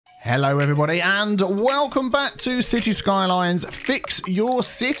Hello everybody and welcome back to Cities Skylines Fix Your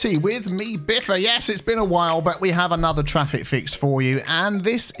City with me, Biffa. Yes, it's been a while, but we have another traffic fix for you, and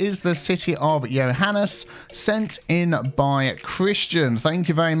this is the city of Johannes, sent in by Christian. Thank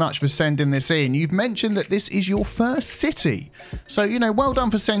you very much for sending this in. You've mentioned that this is your first city, so you know, well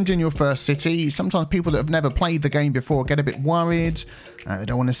done for sending your first city. Sometimes people that have never played the game before get a bit worried. They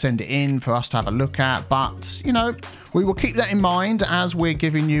don't want to send it in for us to have a look at, but you know, we will keep that in mind as we're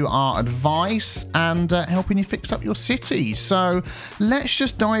giving you our advice and helping you fix up your city. So let's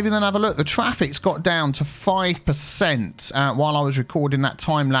just dive in and have a look. The traffic's got down to 5% while I was recording that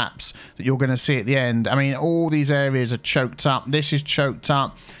time lapse that you're going to see at the end. I mean, all these areas are choked up. This is choked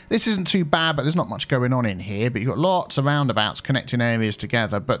up. This isn't too bad, but there's not much going on in here. But you've got lots of roundabouts connecting areas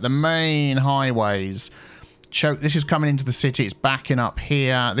together. But the main highways... This is coming into the city, it's backing up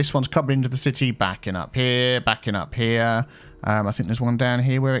here. This one's coming into the city, backing up here, backing up here. I think there's one down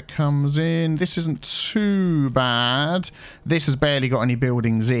here where it comes in. This isn't too bad. This has barely got any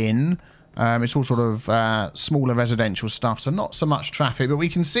buildings in. It's all sort of smaller residential stuff, so not so much traffic. But we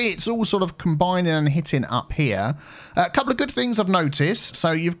can see it's all sort of combining and hitting up here. A couple of good things I've noticed.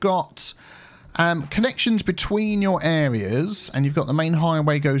 So you've got... connections between your areas, and you've got the main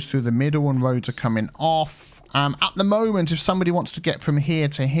highway goes through the middle and roads are coming off. At the moment, if somebody wants to get from here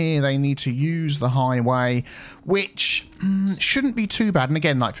to here, they need to use the highway, which shouldn't be too bad. And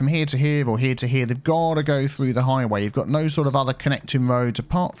again, like from here to here or here to here, they've got to go through the highway. You've got no sort of other connecting roads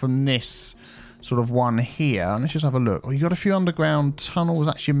apart from this sort of one here. And let's just have a look. Oh, you've got a few underground tunnels,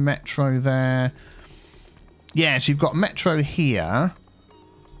 actually metro there. Yeah, so you've got metro here.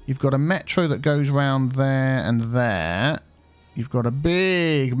 You've got a metro that goes around there and there. You've got a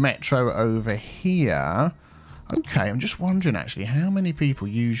big metro over here. Okay, I'm just wondering actually, how many people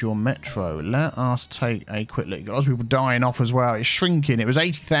use your metro? Let us take a quick look. You've got lots of people dying off as well. It's shrinking. It was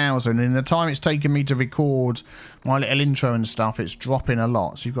 80,000. In the time it's taken me to record my little intro and stuff, it's dropping a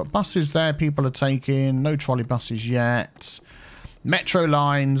lot. So you've got buses there people are taking. No trolley buses yet. Metro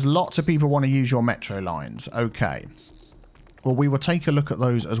lines. Lots of people want to use your metro lines. Okay. Well, we will take a look at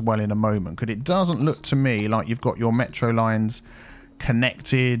those as well in a moment, because it doesn't look to me like you've got your metro lines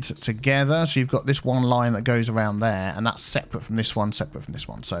connected together. So you've got this one line that goes around there, and that's separate from this one, separate from this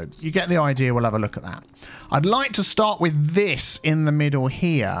one. So you get the idea. We'll have a look at that. I'd like to start with this in the middle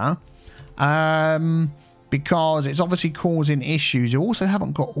here, because it's obviously causing issues. You also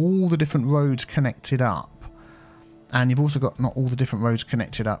haven't got all the different roads connected up. And you've also got not all the different roads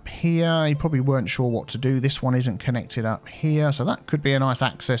connected up here. You probably weren't sure what to do. This one isn't connected up here. So that could be a nice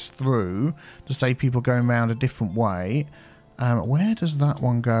access through to save people going around a different way. Where does that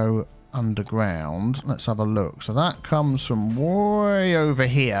one go underground? Let's have a look. So that comes from way over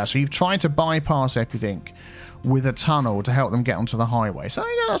here. So you've tried to bypass everything with a tunnel to help them get onto the highway. So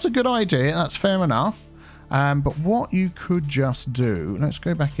you know, that's a good idea. That's fair enough. But what you could just do... Let's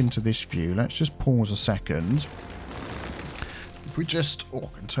go back into this view. Let's just pause a second. If we just...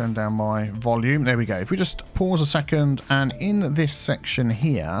 Oh, I can turn down my volume. There we go. If we just pause a second, and in this section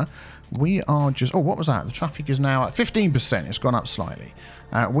here, we are just... Oh, what was that? The traffic is now at 15%. It's gone up slightly.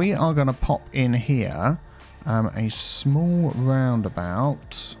 We are going to pop in here a small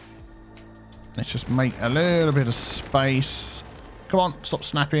roundabout. Let's just make a little bit of space. Come on, stop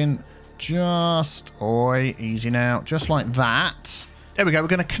snapping. Just... Oi, easy now. Just like that. There we go. We're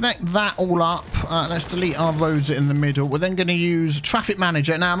going to connect that all up. Let's delete our roads in the middle. We're then going to use Traffic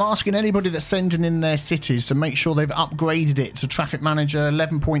Manager. Now, I'm asking anybody that's sending in their cities to make sure they've upgraded it to Traffic Manager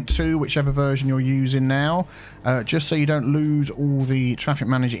 11.2, whichever version you're using now, just so you don't lose all the Traffic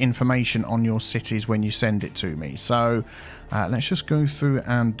Manager information on your cities when you send it to me. So let's just go through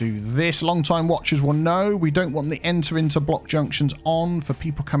and do this. Long-time watchers will know we don't want the enter into block junctions on for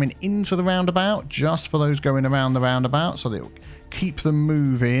people coming into the roundabout, just for those going around the roundabout, so they'll keep them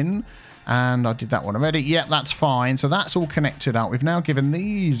moving. And I did that one already. Yep, that's fine. So that's all connected up. We've now given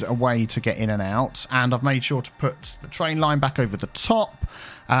these a way to get in and out, and I've made sure to put the train line back over the top.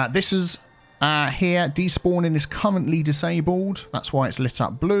 This is here, despawning is currently disabled. That's why it's lit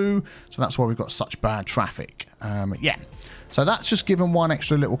up blue. So that's why we've got such bad traffic. Yeah. So that's just given one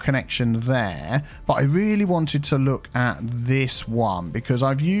extra little connection there. But I really wanted to look at this one, because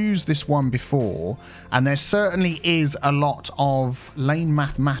I've used this one before, and there certainly is a lot of lane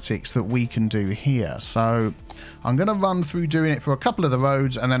mathematics that we can do here. So I'm going to run through doing it for a couple of the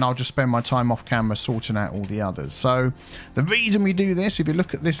roads, and then I'll just spend my time off camera sorting out all the others. So the reason we do this, if you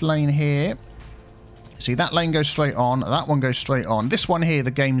look at this lane here, See, that lane goes straight on, that one goes straight on. This one here,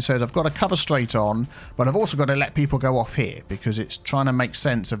 the game says I've got to cover straight on, but I've also got to let people go off here because it's trying to make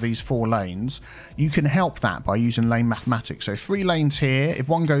sense of these 4 lanes. You can help that by using lane mathematics. So 3 lanes here. If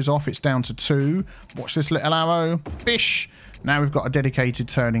one goes off, it's down to 2. Watch this little arrow. Bish. Now we've got a dedicated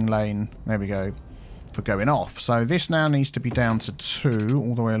turning lane. There we go. For going off. So this now needs to be down to 2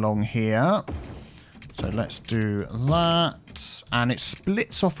 all the way along here. So let's do that. And it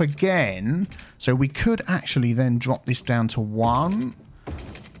splits off again. So we could actually then drop this down to 1.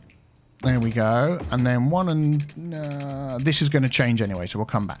 There we go. And then 1 and... this is going to change anyway, so we'll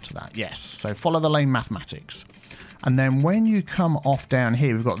come back to that. Yes. So follow the lane mathematics. And then when you come off down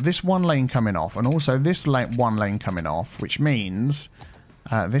here, we've got this 1 lane coming off. And also this 1 lane coming off, which means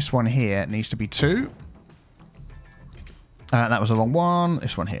this one here needs to be 2. That was the wrong one.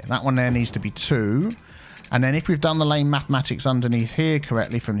 This one here. That one there needs to be 2. And then if we've done the lane mathematics underneath here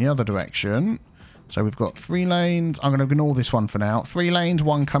correctly from the other direction. So we've got 3 lanes. I'm going to ignore this one for now. 3 lanes,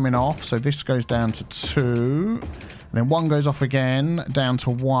 1 coming off. So this goes down to 2. And then 1 goes off again, down to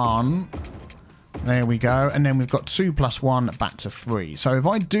 1. There we go. And then we've got 2 plus 1 back to 3. So if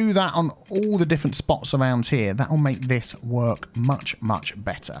I do that on all the different spots around here, that will make this work much, much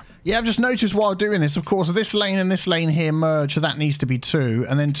better. Yeah, I've just noticed while doing this, of course, this lane and this lane here merge, so that needs to be 2.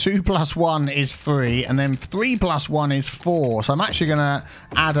 And then 2 plus 1 is 3. And then 3 plus 1 is 4. So I'm actually going to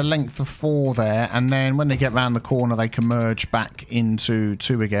add a length of 4 there. And then when they get round the corner, they can merge back into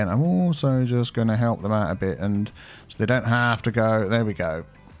 2 again. I'm also just going to help them out a bit. And so they don't have to go. There we go.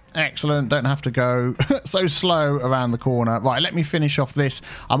 Excellent. Don't have to go so slow around the corner. Right, let me finish off this.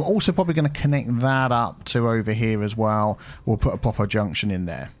 I'm also probably going to connect that up to over here as well. We'll put a proper junction in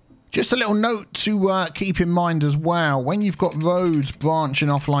there. Just a little note to keep in mind as well. When you've got roads branching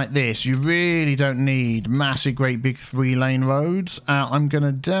off like this, you really don't need massive, great big 3-lane roads. I'm going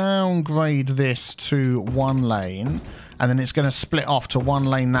to downgrade this to 1 lane. And then it's going to split off to 1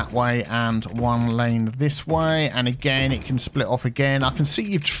 lane that way and 1 lane this way. And again, it can split off again. I can see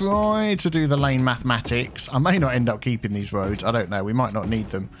you've tried to do the lane mathematics. I may not end up keeping these roads. I don't know. We might not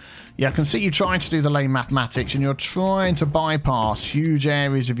need them. Yeah, I can see you trying to do the lane mathematics and you're trying to bypass huge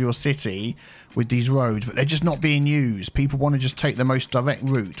areas of your city with these roads, but they're just not being used. People want to just take the most direct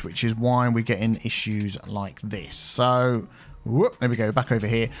route, which is why we're getting issues like this. So... whoop, there we go, back over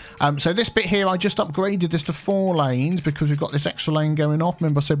here. So this bit here, I just upgraded this to 4 lanes because we've got this extra lane going off.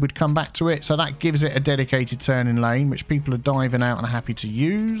 Remember I said we'd come back to it. So that gives it a dedicated turning lane, which people are diving out and are happy to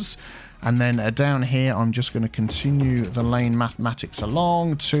use. And then down here, I'm just going to continue the lane mathematics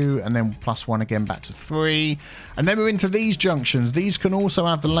along, 2, and then plus 1 again back to 3. And then we're into these junctions. These can also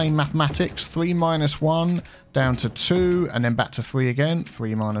have the lane mathematics, 3 minus 1 down to 2, and then back to 3 again,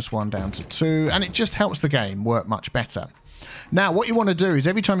 3 minus 1 down to 2. And it just helps the game work much better. Now, what you want to do is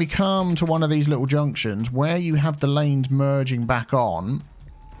every time you come to one of these little junctions where you have the lanes merging back on,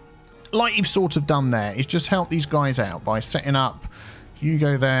 like you've sort of done there, is just help these guys out by setting up you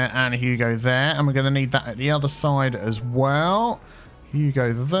go there and you go there. And we're going to need that at the other side as well. You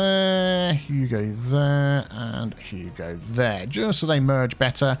go there, you go there, and you go there. Just so they merge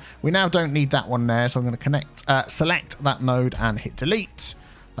better. We now don't need that one there, so I'm going to select that node and hit delete.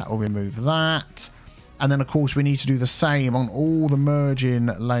 That will remove that. And then, of course, we need to do the same on all the merging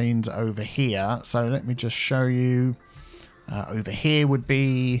lanes over here. So let me just show you. Over here would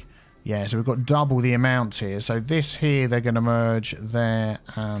be... yeah, so we've got double the amount here. So this here, they're going to merge there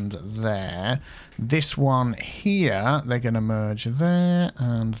and there. This one here, they're going to merge there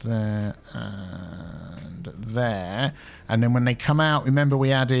and there and there. And then when they come out, remember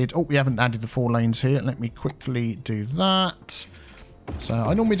we added... oh, we haven't added the 4 lanes here. Let me quickly do that. So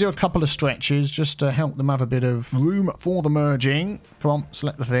I normally do a couple of stretches just to help them have a bit of room for the merging. Come on,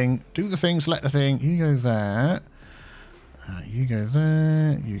 select the thing. Do the thing, select the thing. You go there. You go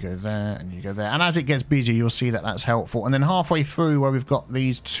there, you go there, and you go there. And as it gets busy, you'll see that that's helpful. And then halfway through where we've got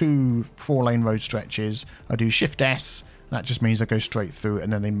these 2 4-lane road stretches, I do Shift S. That just means they go straight through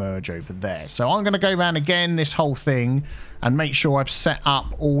and then they merge over there. So I'm going to go around again this whole thing and make sure I've set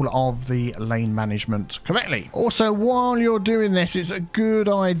up all of the lane management correctly. Also, while you're doing this, it's a good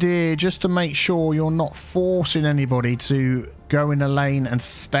idea just to make sure you're not forcing anybody to go in a lane and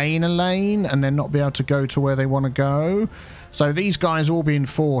stay in a lane and then not be able to go to where they want to go. So these guys all being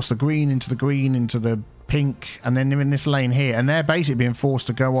forced, the green into the pink, and then they're in this lane here, and they're basically being forced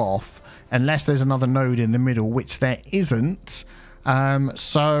to go off unless there's another node in the middle, which there isn't.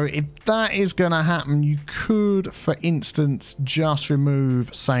 So if that is going to happen, you could, for instance, just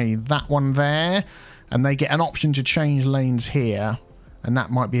remove, say, that one there, and they get an option to change lanes here. And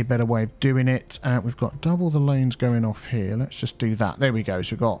that might be a better way of doing it. We've got double the lanes going off here. Let's just do that. There we go.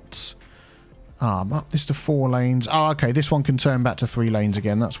 So we've got Up this to 4 lanes. Oh, okay. This one can turn back to 3 lanes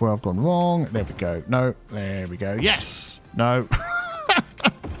again. That's where I've gone wrong. There we go. No. There we go. Yes. No.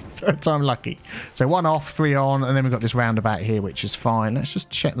 Third time lucky. So 1 off, 3 on, and then we've got this roundabout here, which is fine. Let's just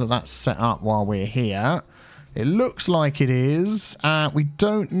check that that's set up while we're here. It looks like it is. We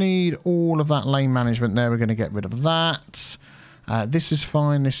don't need all of that lane management there. We're going to get rid of that. This is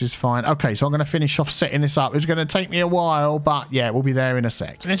fine. This is fine. Okay, so I'm going to finish off setting this up. It's going to take me a while, but yeah, we'll be there in a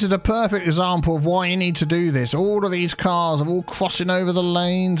sec. And this is a perfect example of why you need to do this. All of these cars are all crossing over the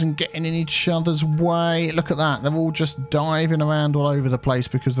lanes and getting in each other's way. Look at that. They're all just diving around all over the place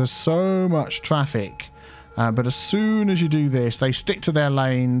because there's so much traffic. But as soon as you do this, they stick to their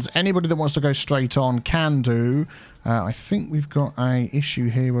lanes. Anybody that wants to go straight on can do. I think we've got a issue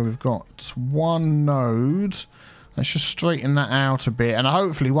here where we've got 1 node. Let's just straighten that out a bit. And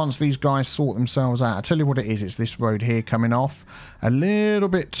hopefully once these guys sort themselves out, I'll tell you what it is. It's this road here coming off a little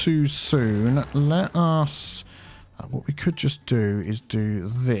bit too soon. Let us... what we could just do is do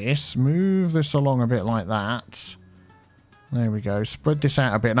this. Move this along a bit like that. There we go. Spread this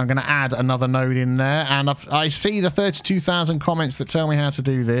out a bit. And I'm going to add another node in there. And I see the 32,000 comments that tell me how to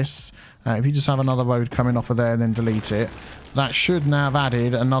do this. If you just have another road coming off of there and then delete it, that should now have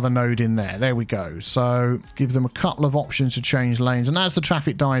added another node in there. There we go. So give them a couple of options to change lanes. And as the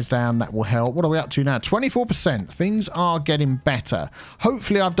traffic dies down, that will help. What are we up to now? 24%. Things are getting better.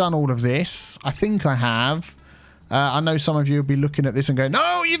 Hopefully I've done all of this. I think I have. I know some of you will be looking at this and going,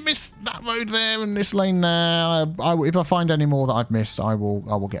 no, you've missed that road there and this lane there. If I find any more that I've missed, I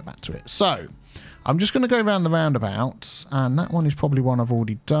will get back to it. So I'm just going to go around the roundabouts, and that one is probably one I've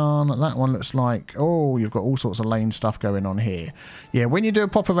already done. That one looks like, oh, you've got all sorts of lane stuff going on here. Yeah, when you do a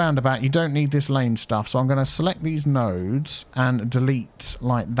proper roundabout, you don't need this lane stuff. So I'm going to select these nodes and delete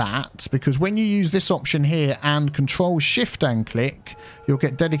like that, because when you use this option here and Control Shift and click, you'll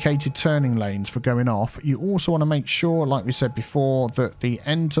get dedicated turning lanes for going off. You also want to make sure, like we said before, that the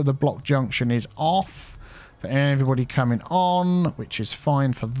enter the block junction is off for everybody coming on, which is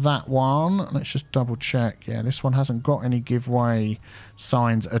fine for that one. Let's just double check. Yeah, this one hasn't got any giveaway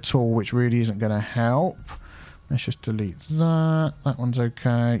signs at all, which really isn't going to help. Let's just delete that. That one's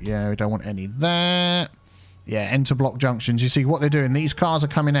okay. Yeah, we don't want any there. Yeah, enter block junctions. You see what they're doing? These cars are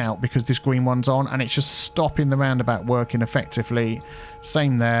coming out because this green one's on, and it's just stopping the roundabout working effectively.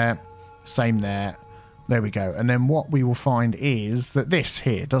 Same there. Same there. There we go. And then what we will find is that this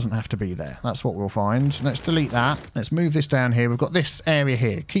here doesn't have to be there. That's what we'll find. Let's delete that. Let's move this down here. We've got this area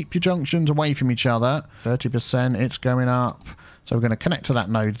here. Keep your junctions away from each other. 30%. It's going up. So we're going to connect to that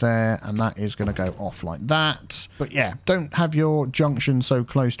node there, and that is going to go off like that. But yeah, don't have your junctions so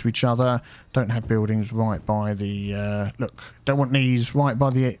close to each other. Don't have buildings right by the... look, don't want these right by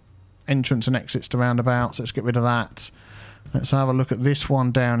the entrance and exits to roundabouts. Let's get rid of that. Let's have a look at this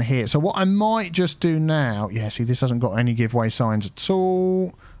one down here. So what I might just do now... Yeah, see, this hasn't got any giveaway signs at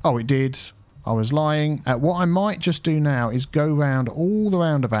all. Oh, it did. I was lying. What I might just do now is go round all the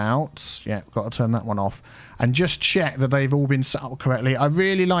roundabouts. Yeah, got to turn that one off. And just check that they've all been set up correctly. I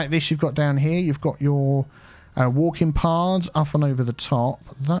really like this you've got down here. You've got your walking paths up and over the top.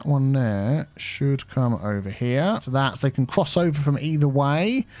 That one there should come over here. So that they can cross over from either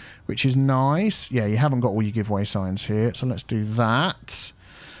way, which is nice. Yeah, you haven't got all your giveaway signs here. So let's do that.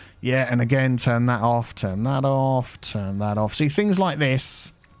 Yeah, and again, turn that off, turn that off, turn that off. See, things like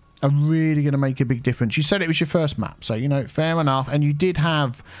this are really going to make a big difference. You said it was your first map, so, you know, fair enough. And you did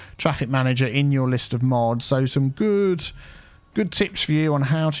have Traffic Manager in your list of mods, so some good tips for you on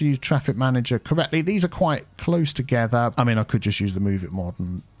how to use Traffic Manager correctly. These are quite close together. I mean, I could just use the Move It mod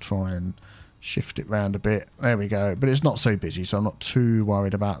and try and shift it round a bit. There we go. But it's not so busy, so I'm not too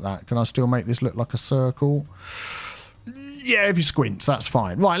worried about that. Can I still make this look like a circle? Yeah, if you squint, that's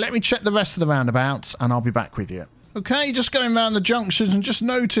fine. Right, let me check the rest of the roundabouts, and I'll be back with you. Okay, just going around the junctions and just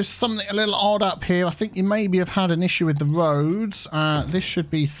noticed something a little odd up here. I think you maybe have had an issue with the roads. This should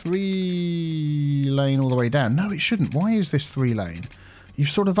be 3 lane all the way down. No, it shouldn't. Why is this 3 lane? You've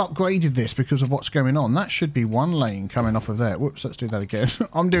sort of upgraded this because of what's going on. That should be 1 lane coming off of there. Whoops, let's do that again.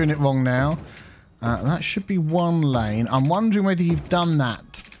 I'm doing it wrong now. That should be 1 lane. I'm wondering whether you've done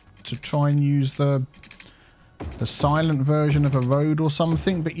that to try and use the silent version of a road or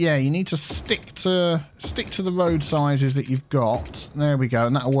something. But yeah, you need to stick to the road sizes that you've got. There we go,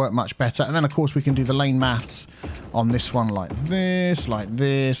 and that'll work much better. And then of course we can do the lane maths on this one like this,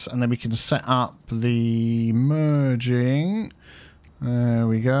 and then we can set up the merging. There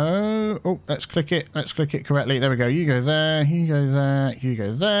we go. Oh, let's click it correctly. There we go. You go there, you go there, you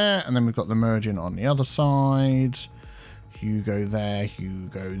go there, and then we've got the merging on the other side. You go there, you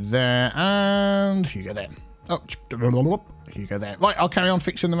go there, and you go there. Oh, here you go there. Right, I'll carry on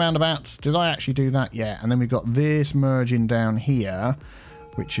fixing the roundabouts. Did I actually do that? Yeah, and then we've got this merging down here,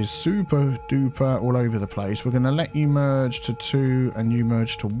 which is super duper all over the place. We're going to let you merge to 2 and you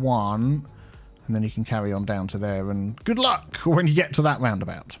merge to 1. And then you can carry on down to there, and good luck when you get to that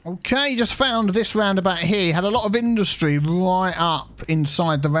roundabout. Okay, just found this roundabout here. Had a lot of industry right up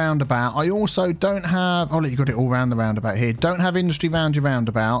inside the roundabout. I also don't have... Oh, look, you got it all around the roundabout here. Don't have industry around your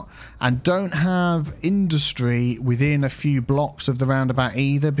roundabout, and don't have industry within a few blocks of the roundabout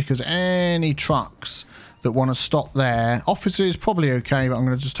either, because any trucks that want to stop there... Officer is probably okay, but I'm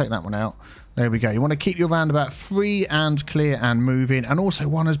going to just take that one out. There we go. You want to keep your roundabout free and clear and moving, and also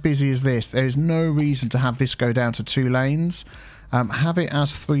one as busy as this. There is no reason to have this go down to 2 lanes. Have it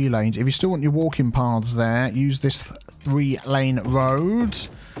as 3 lanes. If you still want your walking paths there, use this 3-lane road.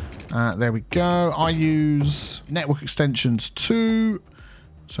 There we go. I use network extensions 2.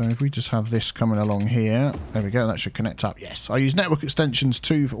 So if we just have this coming along here, there we go, that should connect up. Yes, I use network extensions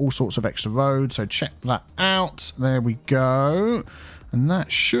 2 for all sorts of extra roads, so check that out. There we go. And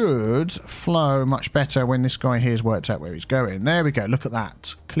that should flow much better when this guy here's worked out where he's going. There we go. Look at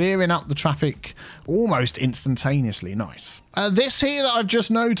that. Clearing up the traffic almost instantaneously. Nice. This here that I've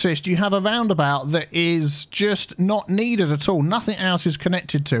just noticed, you have a roundabout that is just not needed at all. Nothing else is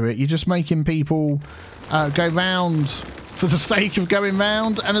connected to it. You're just making people go round for the sake of going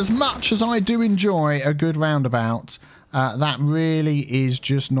round. And as much as I do enjoy a good roundabout, that really is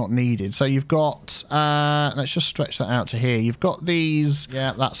just not needed. So you've got, let's just stretch that out to here. You've got these,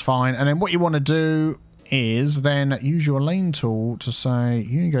 yeah, that's fine. And then what you want to do is then use your lane tool to say,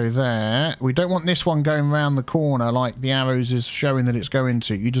 you can go there. We don't want this one going around the corner like the arrows is showing that it's going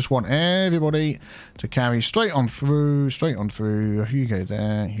to. You just want everybody to carry straight on through, straight on through. You go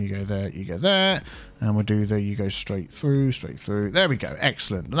there, you go there, you go there. And we'll do the, you go straight through, straight through. There we go.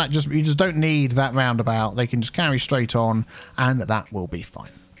 Excellent. That just, you just don't need that roundabout. They can just carry straight on and that will be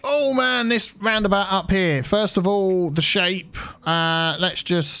fine. Oh man, this roundabout up here. First of all, the shape. Let's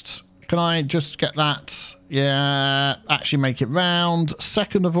just, can I just get that? Yeah, actually make it round.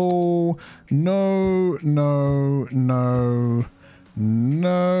 Second of all, no, no, no.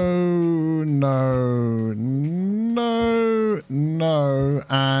 No, no, no, no,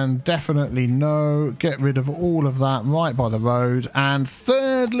 and definitely no. Get rid of all of that right by the road. And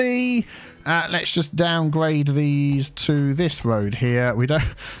thirdly, let's just downgrade these to this road here. We don't...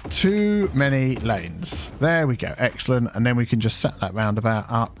 Too many lanes. There we go. Excellent. And then we can just set that roundabout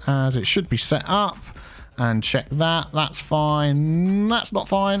up as it should be set up. And check that. That's fine. That's not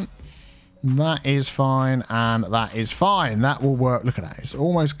fine. That is fine, and that is fine. That will work. Look at that. It's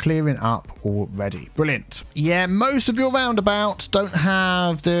almost clearing up already. Brilliant. Yeah, most of your roundabouts don't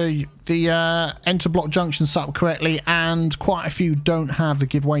have the enter block junction set up correctly, and quite a few don't have the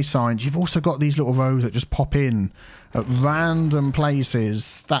giveaway signs. You've also got these little rows that just pop in at random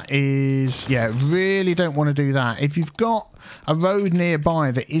places. That is, yeah, really don't want to do that. If you've got a road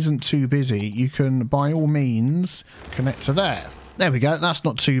nearby that isn't too busy, you can by all means connect to there. There we go. That's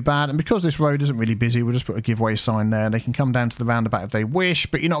not too bad. And because this road isn't really busy, we'll just put a giveaway sign there. They can come down to the roundabout if they wish,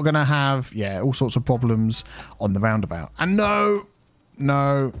 but you're not going to have, yeah, all sorts of problems on the roundabout. And no,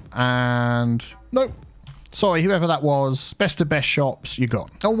 no, and nope. Sorry, whoever that was. Best of best shops, you got.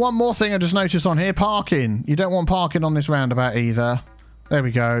 Oh, one more thing I just noticed on here. Parking. You don't want parking on this roundabout either. There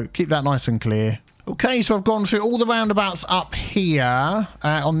we go. Keep that nice and clear. Okay, so I've gone through all the roundabouts up here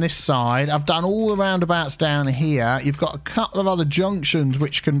on this side. I've done all the roundabouts down here. You've got a couple of other junctions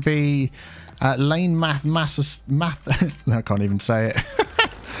which can be lane math. No, I can't even say it.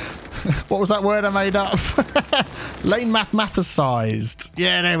 What was that word I made up? Lane mathematicized.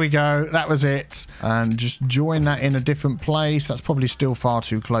 Yeah, there we go. That was it. And just join that in a different place. That's probably still far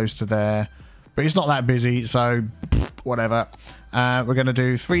too close to there. But it's not that busy, so whatever. We're going to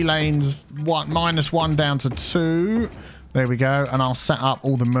do 3 lanes, -1 down to 2. There we go. And I'll set up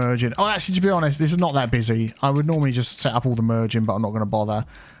all the merging. Oh, actually, to be honest, this is not that busy. I would normally just set up all the merging, but I'm not going to bother.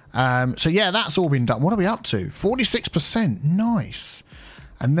 So, yeah, that's all been done. What are we up to? 46%. Nice.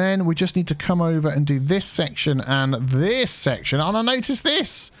 And then we just need to come over and do this section and this section. And I noticed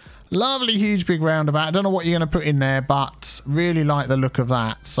this. Lovely, huge, big roundabout. I don't know what you're going to put in there, but really like the look of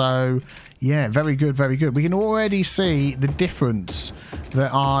that. So, yeah, very good, very good. We can already see the difference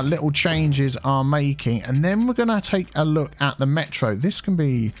that our little changes are making. And then we're going to take a look at the metro. This can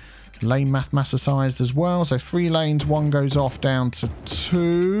be lane mathematicized as well. So 3 lanes, 1 goes off down to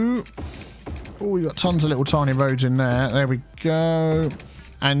 2. Oh, we've got tons of little tiny roads in there. There we go.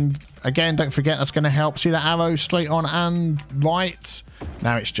 And again, don't forget, that's going to help. See that arrow straight on and right?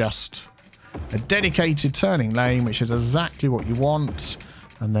 Now it's just a dedicated turning lane, which is exactly what you want.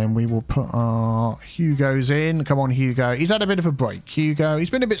 And then we will put our Hugo's in. Come on, Hugo. He's had a bit of a break. Hugo, he's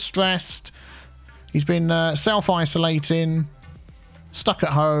been a bit stressed. He's been self-isolating, stuck at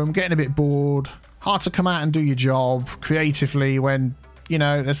home, getting a bit bored. Hard to come out and do your job creatively when, you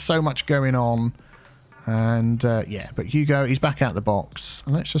know, there's so much going on. And, yeah, but Hugo, he's back out the box.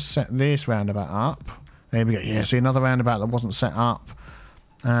 And let's just set this roundabout up. There we go. Yeah, see, another roundabout that wasn't set up.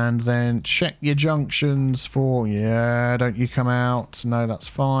 And then check your junctions for, yeah, don't you come out. No, that's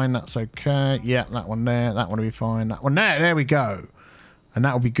fine. That's okay. Yeah, that one there. That one will be fine. That one there. There we go. And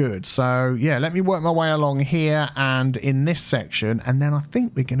that will be good. So, yeah, let me work my way along here and in this section. And then I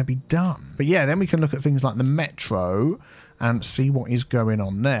think we're going to be done. But, yeah, then we can look at things like the metro and see what is going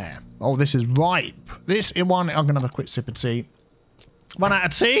on there. Oh, this is ripe. This is one. I'm going to have a quick sip of tea. Run out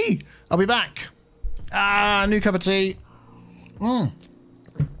of tea. I'll be back. Ah, new cup of tea.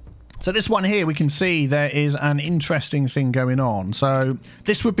 So this one here, we can see there is an interesting thing going on. So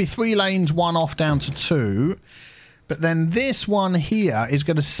this would be 3 lanes, 1 off down to 2. But then this one here is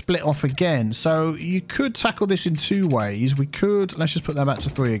going to split off again. So you could tackle this in 2 ways. We could, let's just put that back to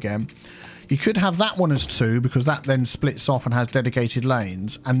 3 again. You could have that one as 2 because that then splits off and has dedicated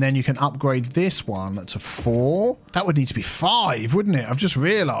lanes. And then you can upgrade this one to 4. That would need to be 5, wouldn't it? I've just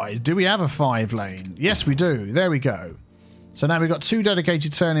realised. Do we have a 5 lane? Yes, we do. There we go. So now we've got 2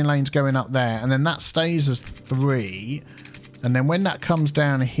 dedicated turning lanes going up there. And then that stays as 3. And then when that comes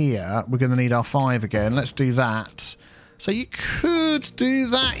down here, we're going to need our 5 again. Let's do that. So you could do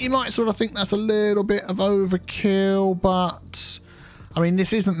that. You might sort of think that's a little bit of overkill, but I mean,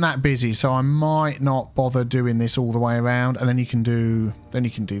 this isn't that busy, so I might not bother doing this all the way around. And then you can do, this, then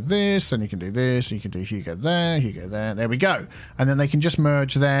you can do this, and you can do Hugo there. There we go. And then they can just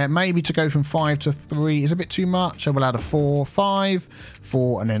merge there. Maybe to go from 5 to 3 is a bit too much. So we'll add a 4, 5,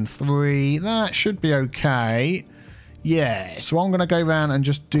 4, and then 3. That should be okay. Yeah, so I'm going to go around and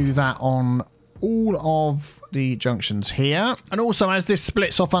just do that on all of the junctions here. And also, as this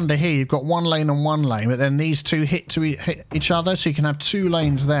splits off under here, you've got 1 lane and 1 lane, but then these 2 hit each other, so you can have 2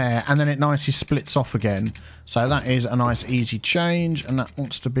 lanes there, and then it nicely splits off again. So that is a nice easy change, and that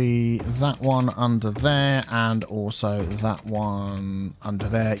wants to be that one under there, and also that one under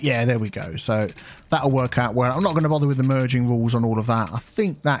there. Yeah, there we go. So that'll work out well. I'm not going to bother with the merging rules on all of that. I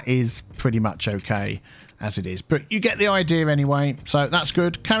think that is pretty much okay as it is, but you get the idea anyway, so that's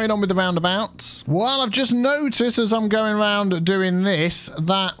good. Carrying on with the roundabouts. Well, I've just noticed as I'm going around doing this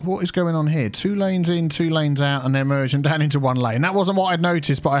that what is going on here? 2 lanes in, 2 lanes out, and they're merging down into 1 lane. That wasn't what I'd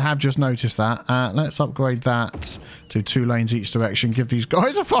noticed, but I have just noticed that. Let's upgrade that to 2 lanes each direction, give these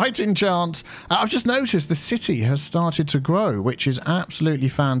guys a fighting chance. I've just noticed the city has started to grow, which is absolutely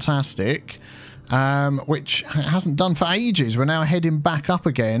fantastic. Which it hasn't done for ages. We're now heading back up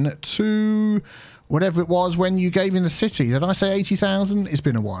again to whatever it was when you gave in the city. Did I say 80,000? It's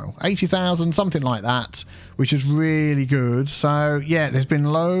been a while. 80,000, something like that, which is really good. So, yeah, there's been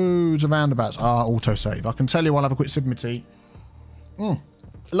loads of roundabouts. Autosave. I can tell you while I have a quick sip of my tea.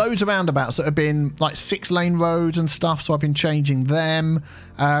 Loads of roundabouts that have been like 6-lane roads and stuff, so I've been changing them.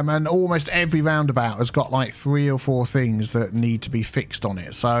 And almost every roundabout has got like 3 or 4 things that need to be fixed on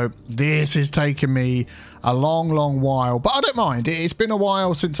it. So this has taken me a long, long while, but I don't mind. It's been a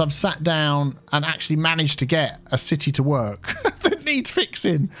while since I've sat down and actually managed to get a city to work that needs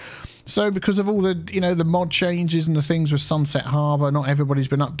fixing. So because of all the, you know, the mod changes and the things with Sunset Harbour, not everybody's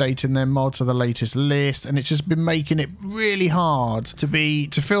been updating their mod to the latest list, and it's just been making it really hard to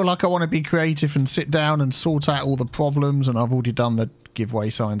feel like I want to be creative and sit down and sort out all the problems. And I've already done the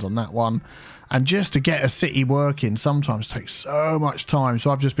giveaway signs on that one. And just to get a city working sometimes takes so much time.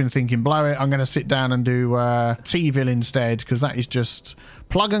 So I've just been thinking, blow it, I'm going to sit down and do TeaVille instead, because that is just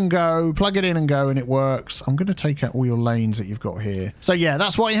plug and go, plug it in and go, and it works. I'm going to take out all your lanes that you've got here. So yeah,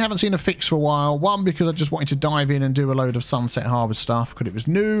 that's why you haven't seen a fix for a while. One, because I just wanted to dive in and do a load of Sunset Harbour stuff, because it was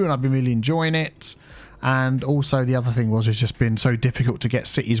new and I've been really enjoying it. And also the other thing was it's just been so difficult to get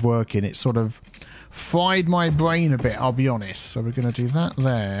cities working. It sort of fried my brain a bit, I'll be honest. So we're going to do that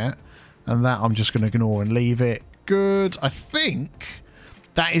there. And that I'm just going to ignore and leave it. Good. I think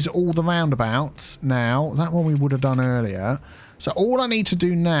that is all the roundabouts now. That one we would have done earlier. So all I need to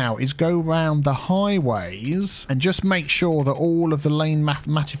do now is go round the highways and just make sure that all of the lane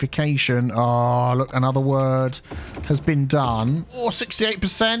mathematification, oh, look, another word, has been done. Oh,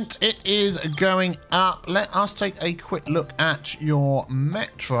 68%. It is going up. Let us take a quick look at your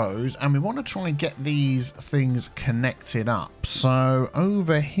metros, and we want to try and get these things connected up. So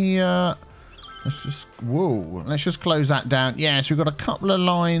over here, Let's just, whoa, let's just close that down. Yeah, so we've got a couple of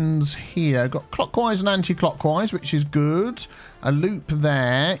lines here. Got clockwise and anti-clockwise, which is good. A loop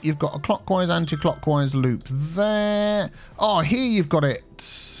there. You've got a clockwise, anti-clockwise loop there. Oh, here you've got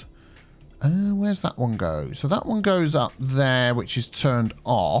it. Where's that one go? So that one goes up there, which is turned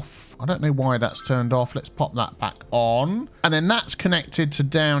off. I don't know why that's turned off. Let's pop that back on. And then that's connected to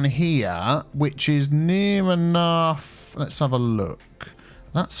down here, which is near enough. Let's have a look.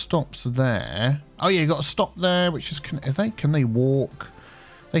 That stops there. Oh, yeah, you've got to stop there, which is... Can they walk?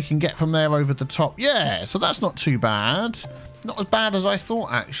 They can get from there over the top. Yeah, so that's not too bad. Not as bad as I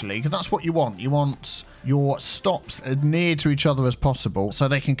thought, actually, because that's what you want. You want your stops as near to each other as possible, so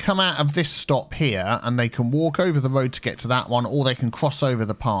they can come out of this stop here, and they can walk over the road to get to that one, or they can cross over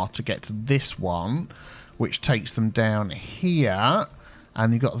the path to get to this one, which takes them down here.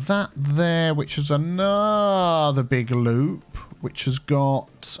 And you've got that there, which is another big loop, which has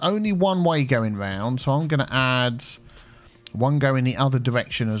got only one way going round. So I'm going to add one going the other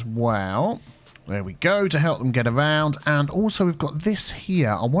direction as well. There we go, to help them get around. And also we've got this here.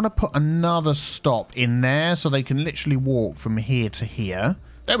 I want to put another stop in there so they can literally walk from here to here.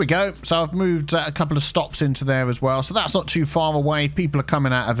 There we go. So I've moved a couple of stops into there as well. So that's not too far away. People are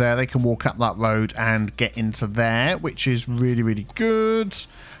coming out of there. They can walk up that road and get into there, which is really, really good.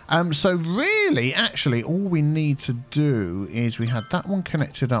 So really, actually, all we need to do is we had that one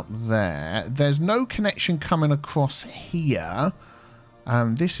connected up there. There's no connection coming across here.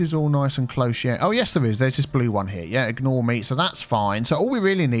 This is all nice and close. Yeah. Oh, yes, there is. There's this blue one here. Yeah, ignore me. So that's fine. So all we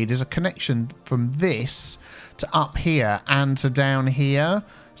really need is a connection from this to up here and to down here.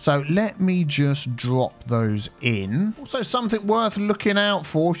 So let me just drop those in. Also, something worth looking out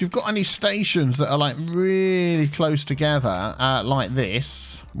for, if you've got any stations that are like really close together, like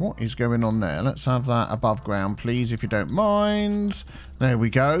this. What is going on there? Let's have that above ground, please, if you don't mind. There we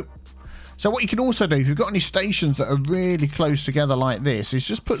go. So what you can also do, if you've got any stations that are really close together like this, is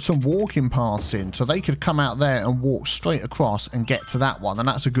just put some walking paths in, so they could come out there and walk straight across and get to that one. And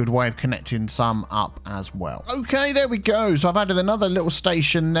that's a good way of connecting some up as well. Okay, there we go. So I've added another little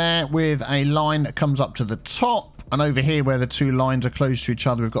station there with a line that comes up to the top. And over here where the two lines are close to each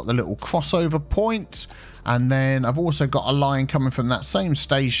other, we've got the little crossover point. And then I've also got a line coming from that same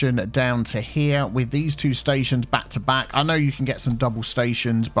station down to here with these two stations back to back. I know you can get some double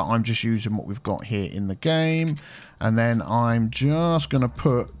stations, but I'm just using what we've got here in the game. And then I'm just going to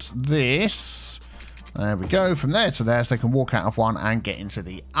put this... There we go, from there to there, so they can walk out of one and get into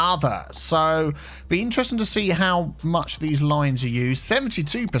the other. So, be interesting to see how much these lines are used.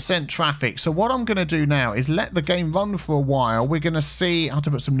 72% traffic. So what I'm going to do now is let the game run for a while. We're going to see how to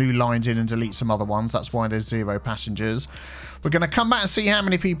put some new lines in and delete some other ones. That's why there's 0 passengers. We're going to come back and see how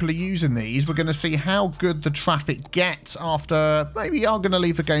many people are using these. We're going to see how good the traffic gets after, maybe I'm going to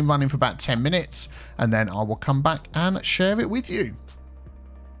leave the game running for about 10 minutes. And then I will come back and share it with you.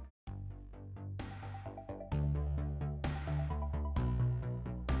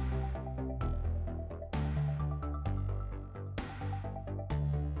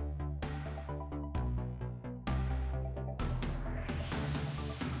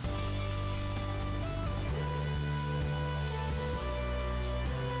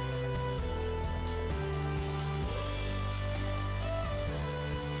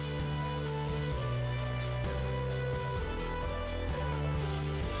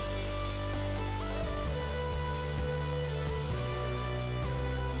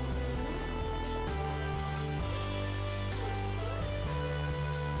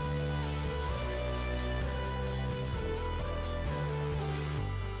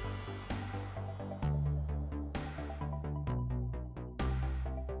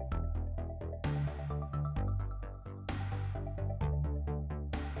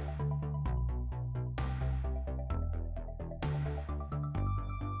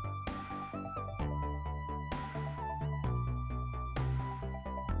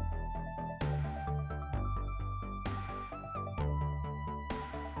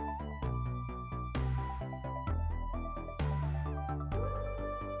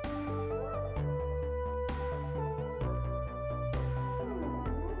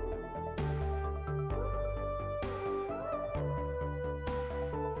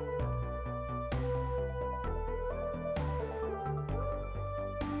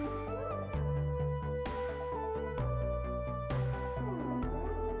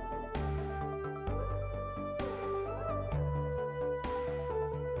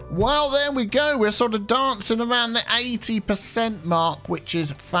 Well, there we go. We're sort of dancing around the 80% mark, which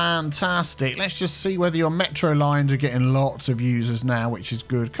is fantastic. Let's just see whether your metro lines are getting lots of users now, which is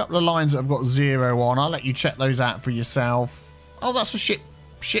good. A couple of lines that have got 0 on. I'll let you check those out for yourself. Oh, that's a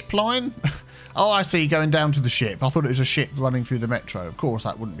ship line. Oh, I see, going down to the ship. I thought it was a ship running through the metro. Of course,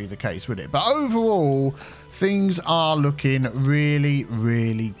 that wouldn't be the case, would it? But overall, things are looking really,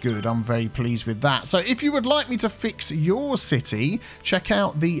 really good. I'm very pleased with that. So if you would like me to fix your city, check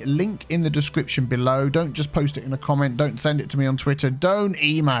out the link in the description below. Don't just post it in a comment. Don't send it to me on Twitter. Don't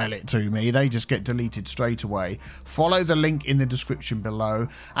email it to me. They just get deleted straight away. Follow the link in the description below.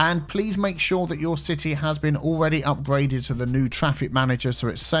 And please make sure that your city has been already upgraded to the new traffic manager so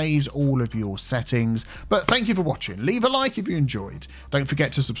it saves all of your settings. But thank you for watching. Leave a like if you enjoyed. Don't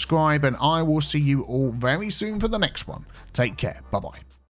forget to subscribe, and I will see you all very soon for the next one. Take care. Bye-bye.